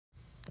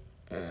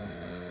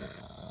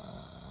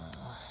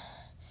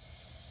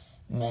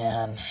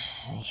Man,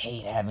 I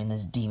hate having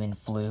this demon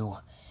flu.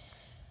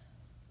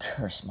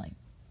 Curse my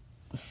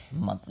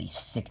monthly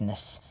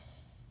sickness.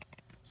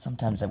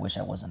 Sometimes I wish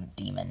I wasn't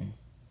a demon.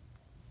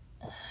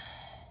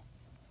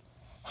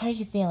 How are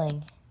you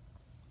feeling?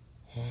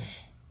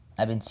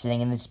 I've been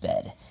sitting in this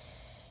bed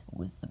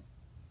with a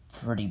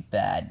pretty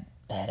bad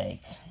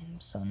headache,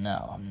 so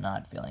no, I'm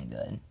not feeling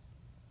good.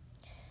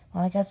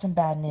 Well, I got some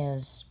bad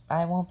news.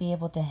 I won't be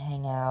able to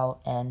hang out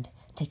and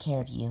take care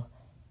of you.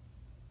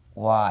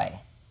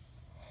 Why?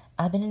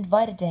 I've been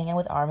invited to hang out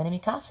with Armin and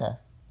Mikasa.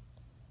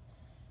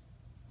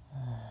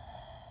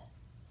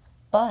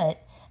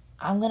 But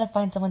I'm gonna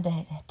find someone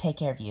to take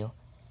care of you.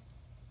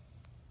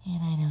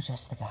 And I know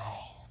just the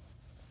guy.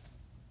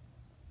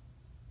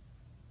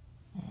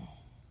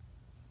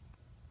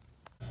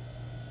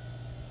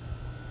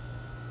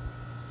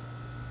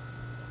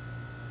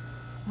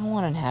 I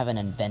want to have an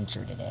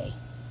adventure today.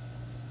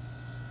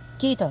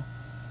 Kirito.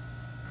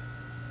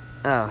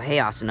 Oh, hey,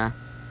 Asuna.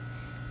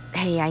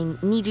 Hey, I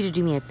need you to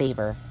do me a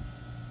favor.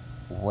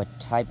 What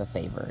type of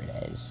favor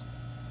it is?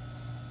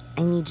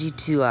 I need you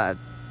to,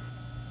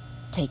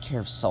 Take care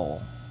of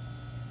Soul.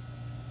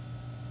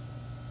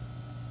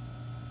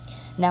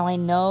 Now, I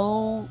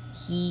know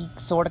he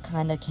sort of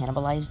kind of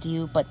cannibalized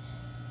you, but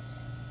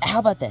how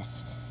about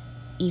this?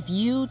 If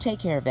you take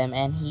care of him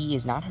and he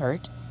is not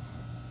hurt,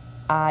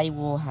 I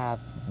will have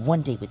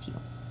one date with you.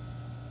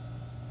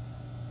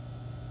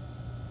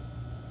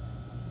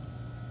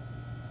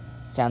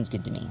 Sounds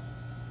good to me.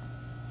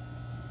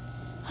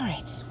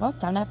 Alright, well,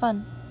 time to have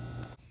fun.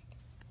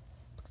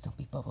 Please don't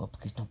be Bobo,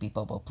 please don't be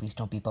Bobo, please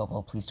don't be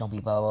Bobo, please don't be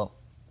Bobo.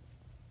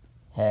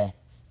 Hey.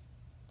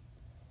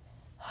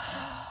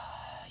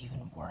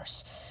 Even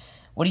worse.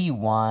 What do you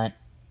want?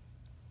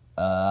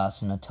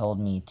 Asuna told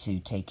me to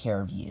take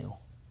care of you.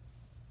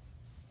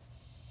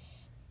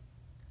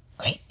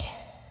 Great.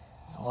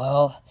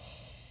 Well,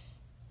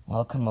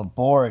 welcome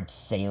aboard,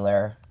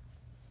 sailor.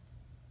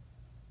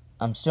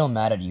 I'm still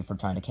mad at you for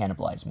trying to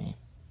cannibalize me.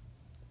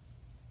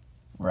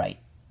 Right.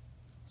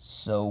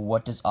 So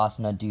what does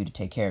Asuna do to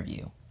take care of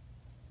you?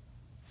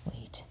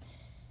 Wait.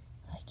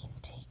 I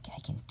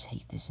can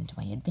take this into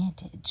my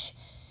advantage.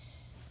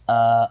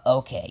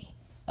 Okay.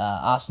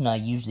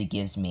 Asuna usually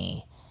gives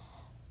me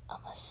a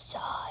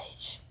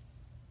massage.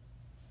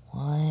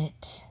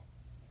 What?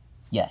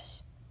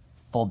 Yes.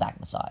 Full back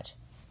massage.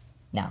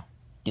 Now,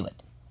 do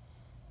it.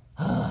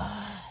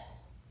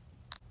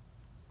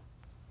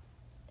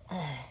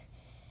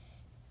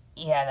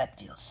 Yeah, that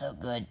feels so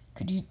good.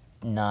 Could you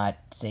not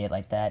say it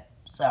like that?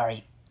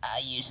 Sorry,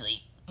 I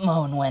usually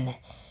moan when...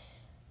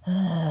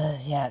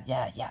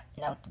 Yeah.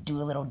 Now do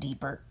a little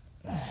deeper.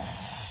 I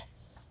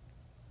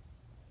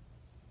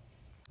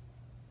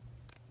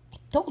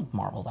told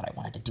Marvel that I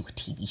wanted to do a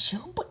TV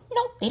show, but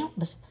no, they don't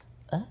listen.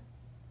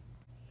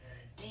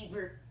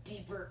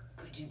 Deeper.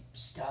 Could you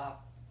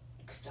stop?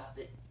 Stop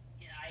it.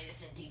 Yeah, I just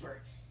said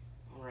deeper.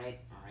 Alright,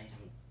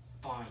 I'm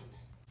fine.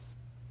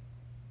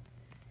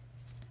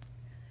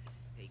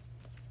 Hey,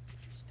 could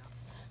you stop?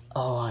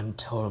 Oh, I'm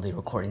totally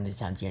recording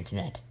this on the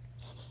internet.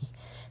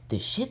 The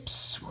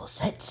ships will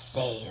set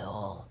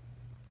sail.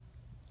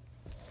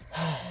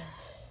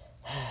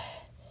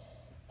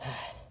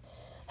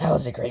 That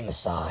was a great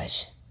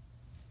massage.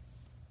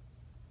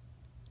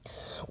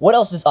 What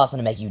else does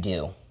Asuna make you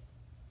do?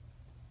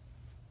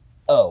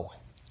 Oh,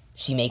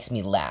 she makes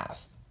me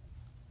laugh.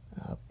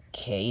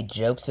 Okay,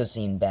 jokes don't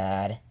seem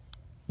bad.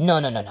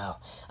 No.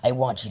 I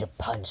want you to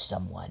punch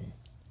someone.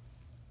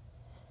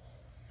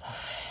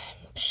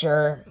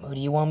 Sure, who do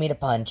you want me to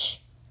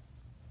punch?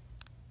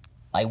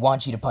 I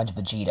want you to punch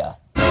Vegeta.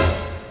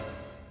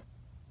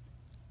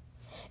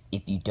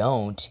 If you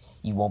don't,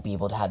 you won't be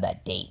able to have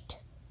that date.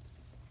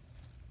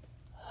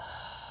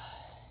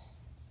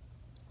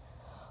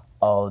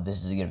 Oh,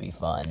 this is gonna be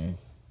fun.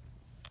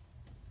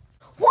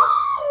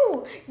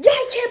 Whoa! Yeah,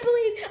 I can't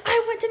believe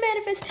I went to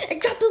Manifest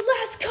and got the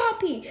last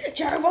copy!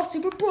 Dragon Ball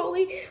Super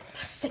Broly,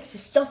 my sexy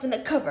stuff in the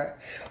cover.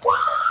 Whoa!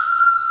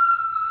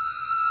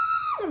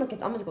 I'm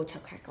gonna go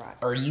tell Kakarot.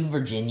 Are you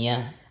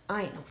Virginia?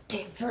 I ain't no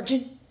damn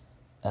virgin.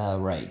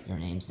 Right, your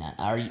name's not.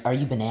 Are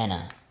you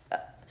Banana?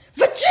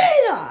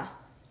 Vegeta!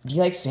 Do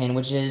you like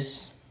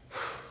sandwiches?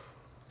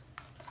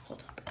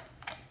 Hold up.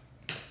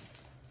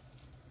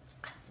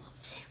 I love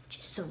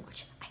sandwiches so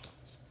much. I can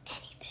eat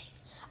anything.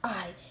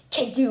 I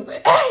can do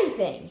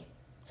anything!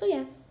 So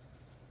yeah.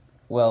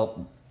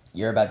 Well,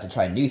 you're about to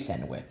try a new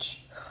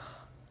sandwich.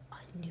 A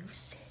new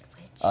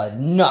sandwich? A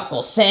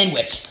knuckle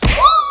sandwich!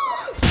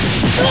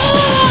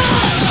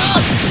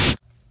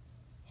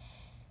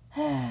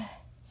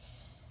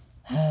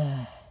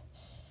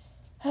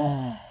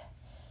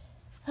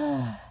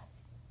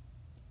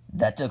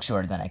 That took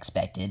shorter than I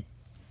expected.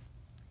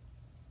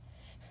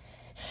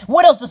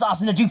 What else does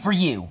Asuna do for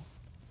you?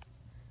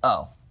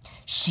 Oh,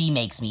 she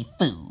makes me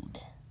food.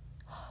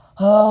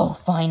 Oh,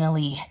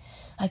 finally.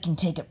 I can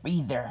take a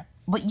breather.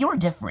 But you're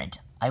different.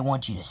 I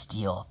want you to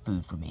steal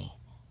food from me.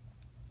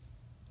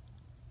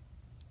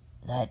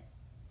 That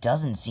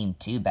doesn't seem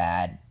too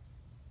bad.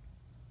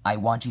 I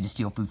want you to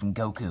steal food from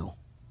Goku.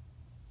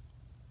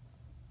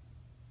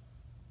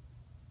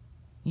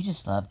 You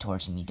just love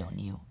torturing me, don't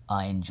you?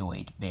 I enjoy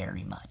it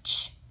very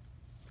much.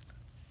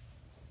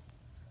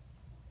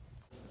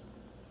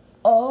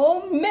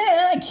 Oh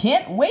man, I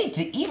can't wait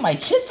to eat my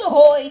Chips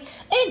Ahoy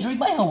and drink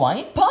my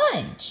Hawaiian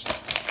Punch.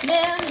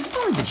 Man, if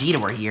only Vegeta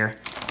were here.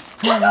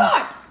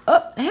 Kakarot!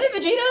 Hey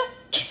Vegeta!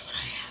 Guess what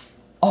I have?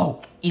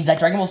 Oh, is that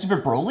Dragon Ball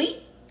Super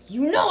Broly?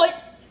 You know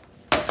it!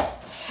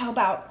 How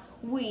about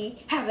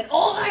we have an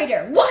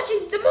all-nighter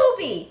watching the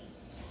movie?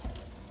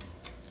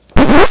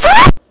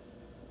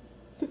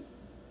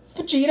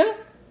 Vegeta?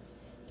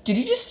 Did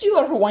you just steal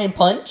our Hawaiian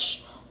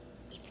Punch?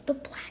 It's the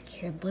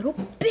black-haired little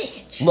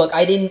bitch. Look,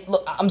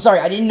 I'm sorry,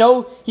 I didn't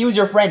know he was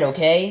your friend,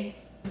 okay?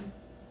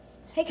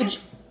 Hey,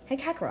 hey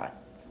Kakarot.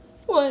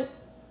 What?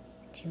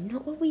 Do you know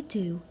what we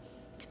do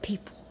to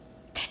people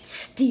that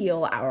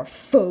steal our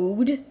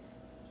food?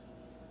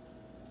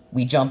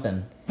 We jump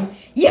him.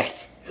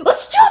 Yes!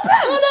 Let's jump him!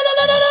 No!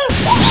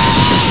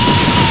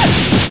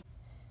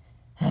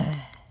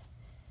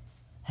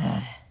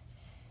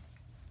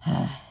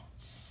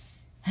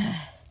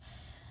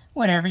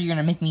 Whatever you're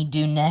gonna make me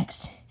do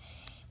next,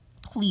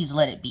 please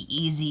let it be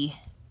easy.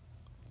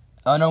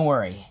 Oh, don't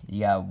worry. You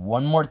got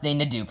one more thing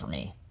to do for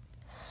me.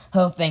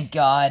 Oh, thank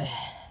God.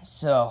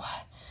 So,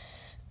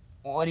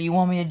 what do you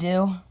want me to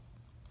do?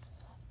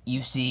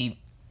 You see,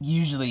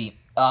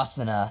 usually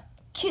Asuna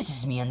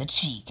kisses me on the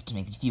cheek to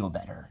make me feel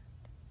better.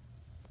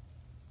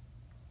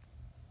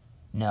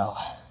 No,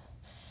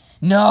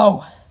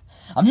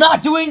 I'm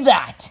not doing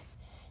that.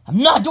 I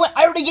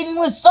already gave you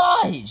a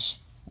massage.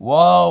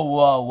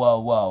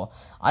 Whoa.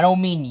 I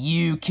don't mean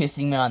you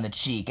kissing me on the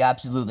cheek.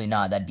 Absolutely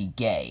not. That'd be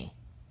gay.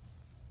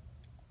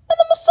 And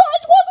the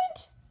massage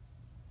wasn't?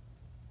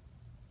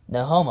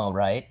 No homo,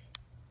 right?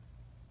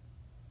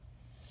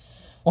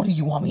 What do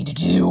you want me to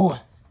do?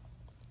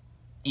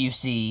 You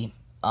see,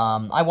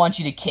 I want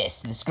you to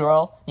kiss this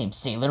girl named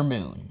Sailor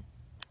Moon.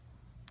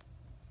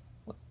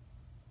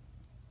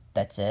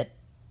 That's it?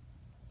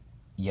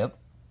 Yep.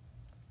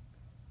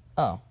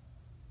 Oh.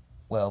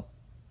 Well.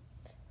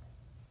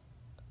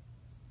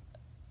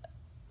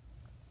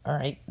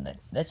 Alright,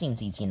 that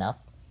seems easy enough.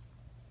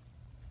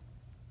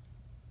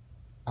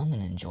 I'm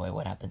gonna enjoy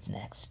what happens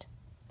next.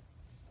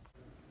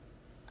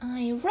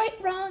 I right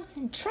wrongs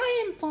and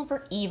triumph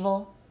over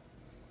evil.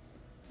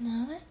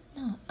 No,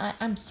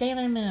 I'm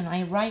Sailor Moon.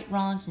 I right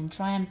wrongs and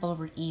triumph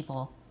over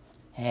evil.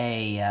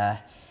 Hey,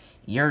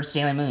 you're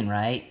Sailor Moon,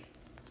 right?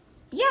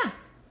 Yeah.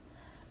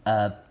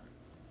 I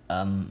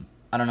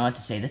don't know how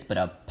to say this,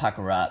 but,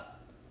 pucker up.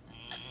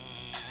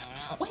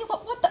 Wait,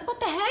 what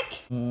the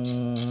heck?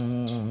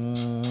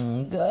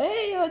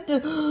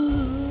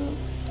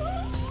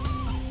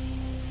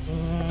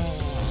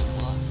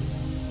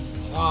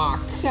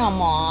 Oh,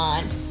 come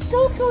on.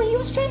 Goku, he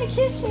was trying to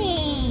kiss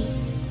me.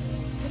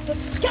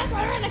 Get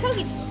right around the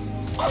cookies!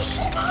 Oh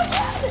shit, oh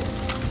god!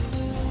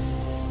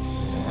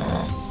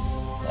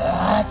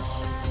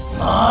 That's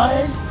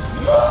my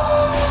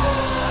move!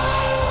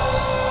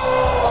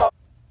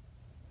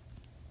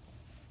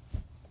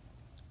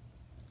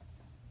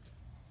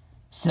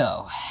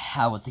 So,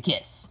 how was the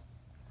kiss?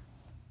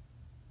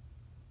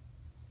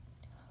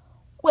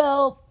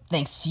 Well,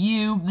 thanks to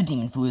you, the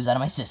demon flu is out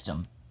of my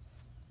system.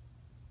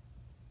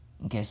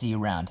 Okay, see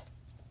you around.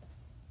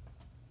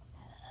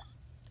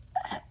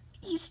 At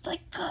least I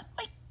got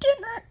my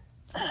dinner.